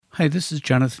Hi, this is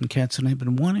Jonathan Katz, and I've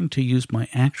been wanting to use my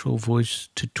actual voice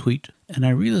to tweet, and I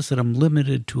realize that I'm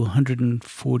limited to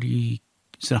 140,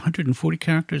 is it 140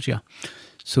 characters? Yeah.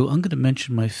 So I'm going to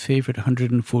mention my favorite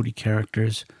 140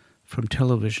 characters from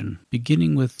television,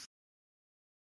 beginning with